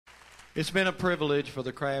It's been a privilege for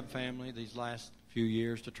the Crabb family these last few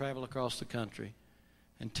years to travel across the country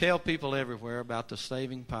and tell people everywhere about the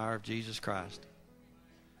saving power of Jesus Christ.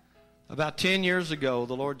 About 10 years ago,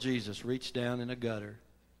 the Lord Jesus reached down in a gutter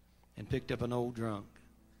and picked up an old drunk,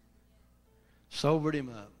 sobered him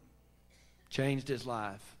up, changed his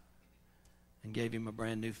life, and gave him a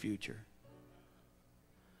brand new future.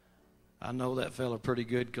 I know that fella pretty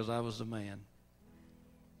good because I was the man.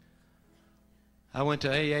 I went to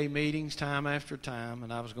AA meetings time after time,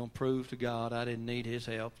 and I was going to prove to God I didn't need his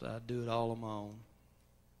help, that I'd do it all on my own.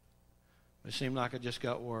 It seemed like it just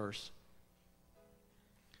got worse.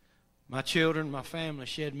 My children, my family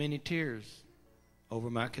shed many tears over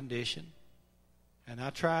my condition, and I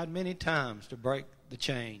tried many times to break the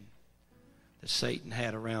chain that Satan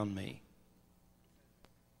had around me.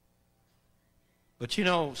 But you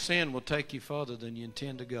know, sin will take you further than you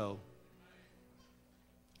intend to go.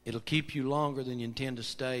 It'll keep you longer than you intend to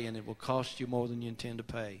stay, and it will cost you more than you intend to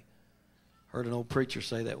pay. Heard an old preacher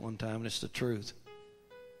say that one time, and it's the truth.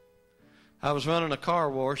 I was running a car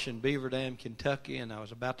wash in Beaver Dam, Kentucky, and I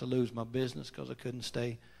was about to lose my business because I couldn't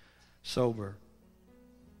stay sober.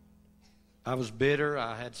 I was bitter.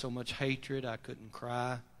 I had so much hatred. I couldn't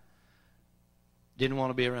cry. Didn't want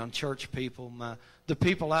to be around church people. The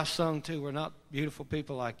people I sung to were not beautiful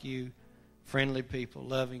people like you, friendly people,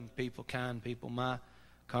 loving people, kind people. My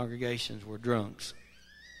congregations were drunks.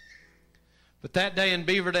 But that day in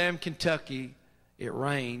Beaver Dam, Kentucky, it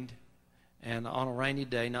rained, and on a rainy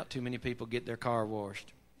day, not too many people get their car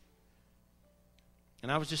washed. And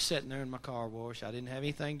I was just sitting there in my car wash. I didn't have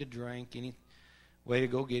anything to drink, any way to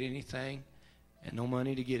go get anything, and no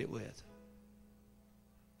money to get it with.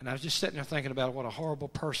 And I was just sitting there thinking about what a horrible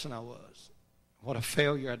person I was, what a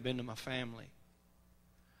failure I'd been to my family.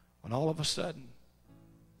 When all of a sudden,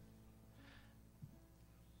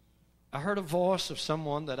 I heard a voice of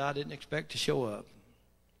someone that I didn't expect to show up.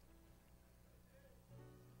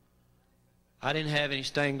 I didn't have any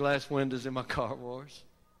stained glass windows in my car wash.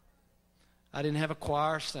 I didn't have a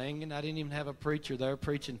choir singing. I didn't even have a preacher there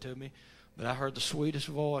preaching to me. But I heard the sweetest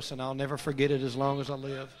voice, and I'll never forget it as long as I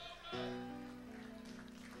live.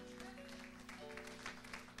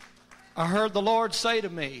 I heard the Lord say to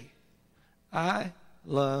me, "I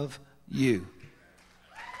love you."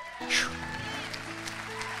 Whew.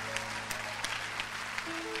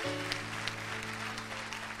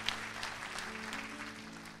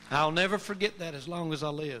 I'll never forget that as long as I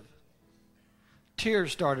live.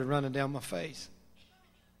 Tears started running down my face.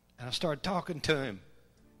 And I started talking to him.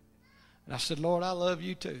 And I said, "Lord, I love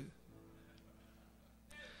you too."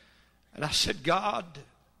 And I said, "God,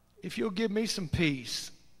 if you'll give me some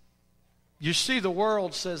peace." You see, the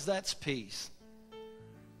world says that's peace.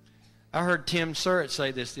 I heard Tim Surratt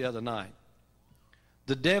say this the other night.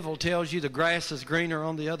 The devil tells you the grass is greener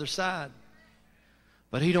on the other side.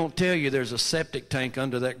 But he don't tell you there's a septic tank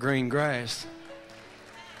under that green grass.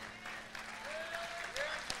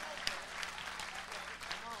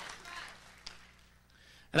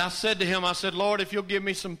 And I said to him, I said, "Lord, if you'll give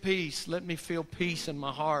me some peace, let me feel peace in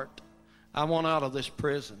my heart. I want out of this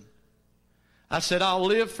prison." I said, "I'll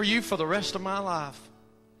live for you for the rest of my life.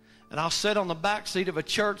 And I'll sit on the back seat of a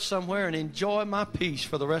church somewhere and enjoy my peace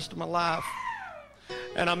for the rest of my life."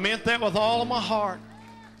 And I meant that with all of my heart.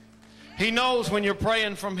 He knows when you're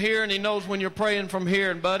praying from here, and he knows when you're praying from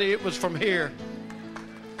here. And buddy, it was from here.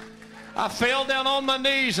 I fell down on my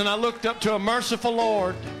knees and I looked up to a merciful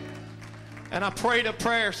Lord. And I prayed a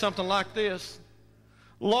prayer something like this: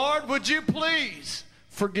 "Lord, would you please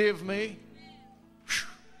forgive me?"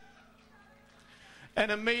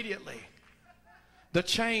 And immediately, the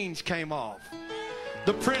chains came off.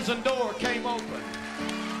 The prison door came open.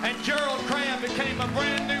 And Gerald Crabb became a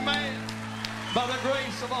brand new man by the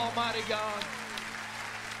grace of Almighty God.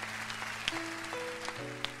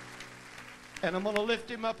 And I'm going to lift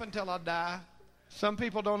him up until I die. Some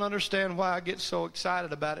people don't understand why I get so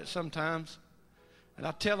excited about it sometimes. And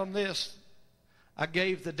I tell them this: I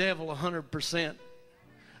gave the devil 100%.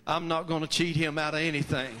 I'm not going to cheat him out of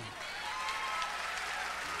anything.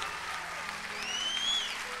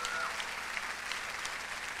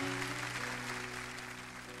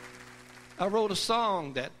 I wrote a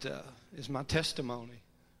song that is my testimony.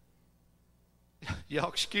 Y'all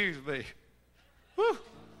excuse me. Whew.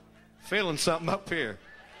 Feeling something up here.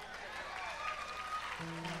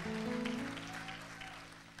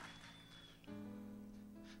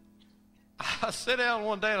 I sat down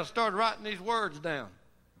one day and I started writing these words down.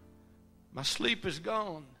 My sleep is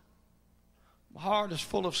gone. My heart is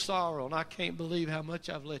full of sorrow, and I can't believe how much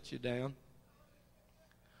I've let you down.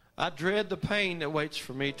 I dread the pain that waits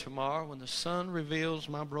for me tomorrow when the sun reveals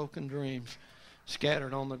my broken dreams.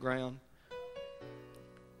 scattered on the ground.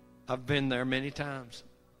 I've been there many times.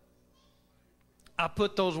 I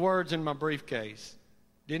put those words in my briefcase.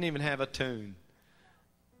 Didn't even have a tune.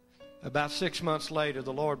 About 6 months later,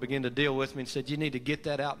 the Lord began to deal with me and said, you need to get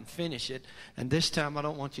that out and finish it. And this time I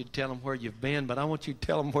don't want you to tell them where you've been, but I want you to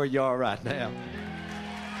tell them where you are right now.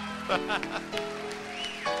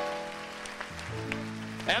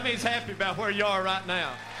 How many's happy about where you are right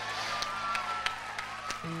now?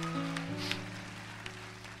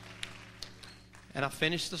 And I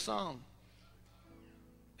finished the song.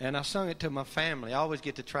 And I sung it to my family. I always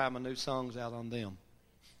get to try my new songs out on them.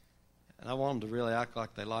 And I want them to really act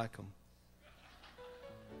like they like them.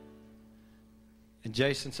 And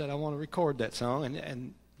Jason said, I want to record that song.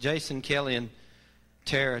 And Jason, Kelly, and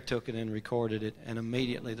Tara took it and recorded it. And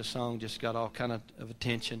immediately the song just got all kind of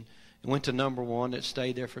attention. It went to number one. It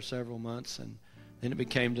stayed there for several months. And then it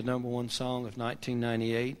became the number one song of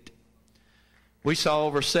 1998. We saw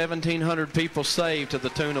over 1,700 people saved to the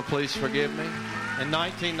tune of Please Forgive Me in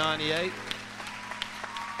 1998.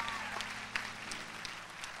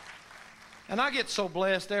 And I get so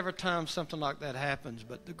blessed every time something like that happens.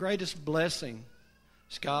 But the greatest blessing,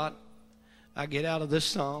 Scott, I get out of this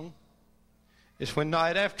song is when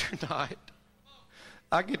night after night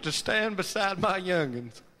I get to stand beside my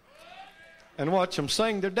youngins and watch them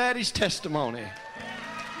sing their daddy's testimony.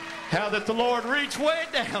 How that the Lord reached way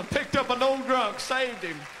down, picked up an old drunk, saved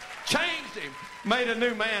him, changed him, made a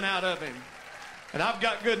new man out of him. And I've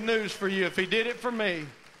got good news for you. If he did it for me,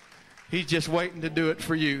 he's just waiting to do it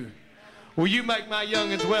for you. Will you make my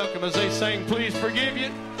youngins welcome as they sing, Please Forgive You?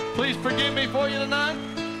 Please forgive me for you tonight.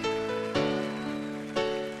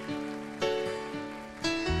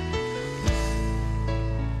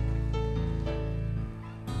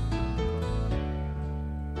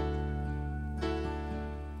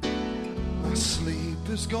 Sleep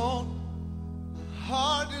is gone, my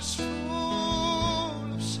heart is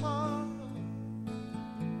full of sorrow.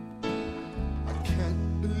 I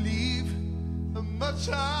can't believe how much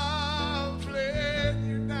I've let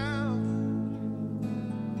you down.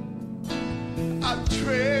 I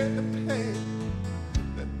dread the pain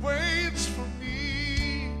that waits for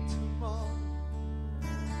me tomorrow.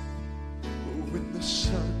 But when the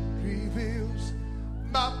sun reveals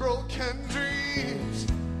my broken dreams,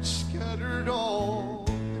 scattered all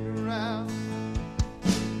around,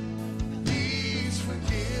 please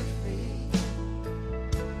forgive me.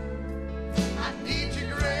 I need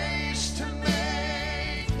your grace to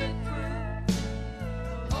make it through.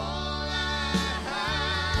 All I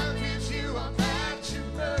have is you. I'm at your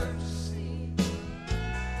mercy.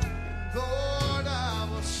 And Lord, I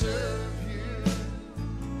will serve you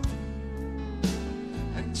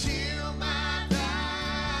until my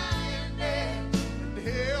dying day.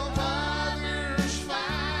 Help others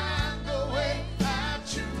find the way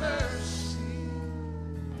at your mercy.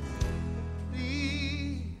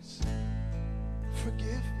 Please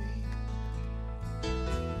forgive me.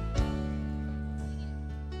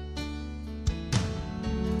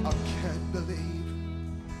 I can't believe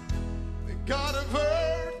the God of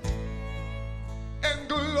earth and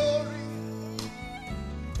glory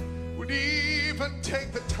would even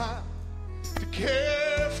take the time to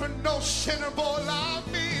care for no sinner boy like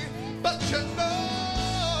me. But you know,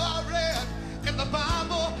 I read in the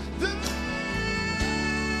Bible the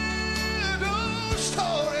little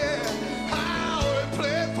story how he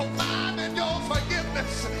played for mine and your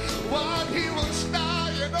forgiveness while he was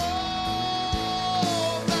dying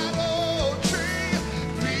on that old tree.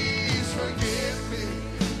 Please forgive me,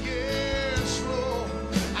 yes, Lord.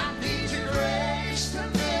 I need your grace to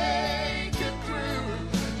make it through.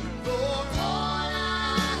 Lord, all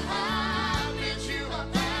I have is you.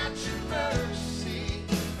 I'm at your mercy.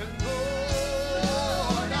 And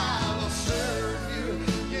Lord, I will serve you.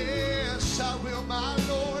 Yes, I will, my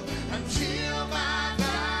Lord, until my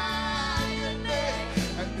dying day.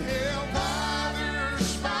 And help others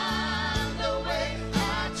find the way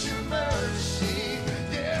at your mercy.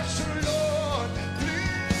 Yes, Lord,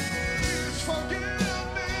 please forgive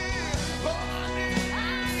me. For I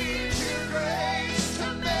need your grace to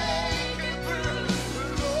make it through.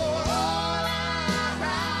 Lord, all I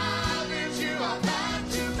have is you. I'm at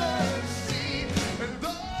your mercy. And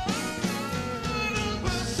Lord, I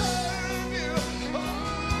will serve you. Oh,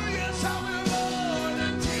 yes, I will, Lord,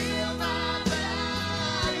 until my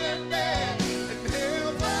dying day. And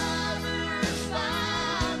help others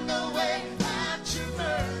find the way at your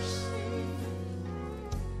mercy.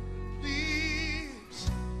 Please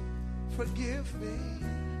forgive me.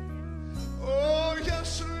 Oh,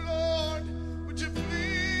 yes, Lord, would you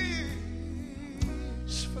please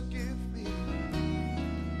forgive me?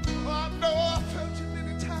 Oh, I know I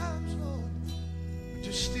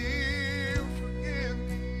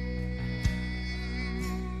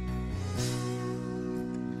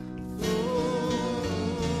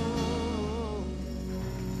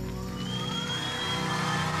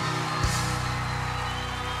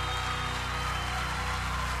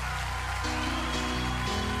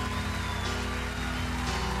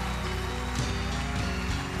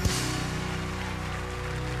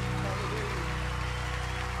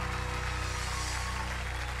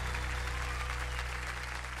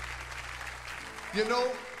You know,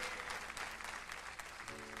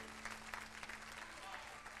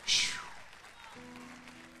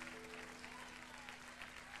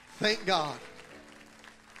 thank God.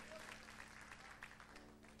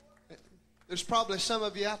 There's probably some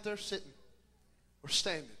of you out there sitting or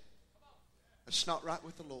standing that's not right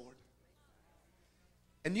with the Lord.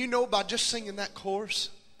 And you know, by just singing that chorus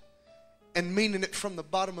and meaning it from the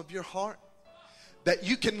bottom of your heart, that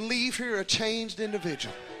you can leave here a changed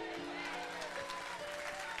individual.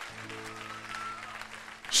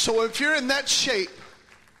 So if you're in that shape,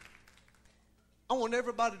 I want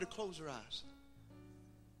everybody to close their eyes.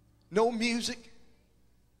 No music.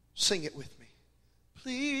 Sing it with me.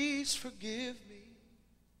 Please forgive me.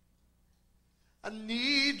 I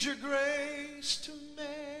need your grace to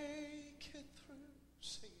make it through.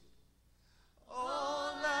 Sing it.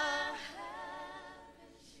 All I have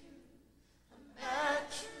is you. I'm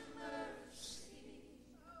at your mercy.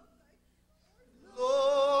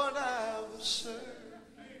 Lord, I will serve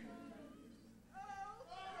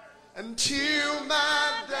until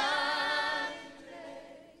my dying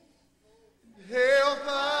day. Help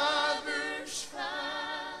others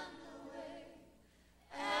find the way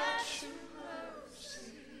at your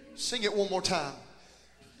mercy. Sing it one more time.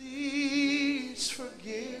 Please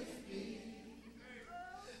forgive me.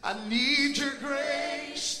 I need your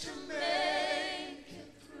grace to make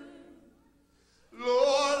it through.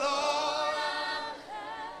 Lord, all I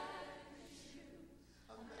have is you.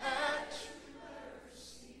 I'm at your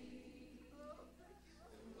mercy.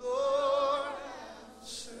 Lord, I'll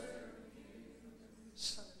serve you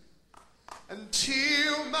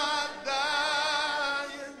until my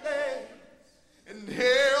dying day, and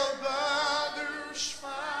help others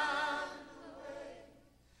find the way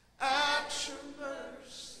at your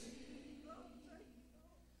mercy.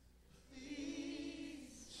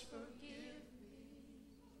 Please forgive me.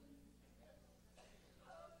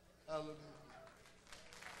 Hallelujah.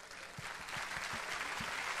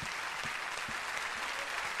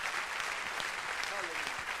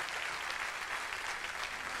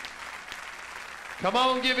 Come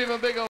on, give him a big old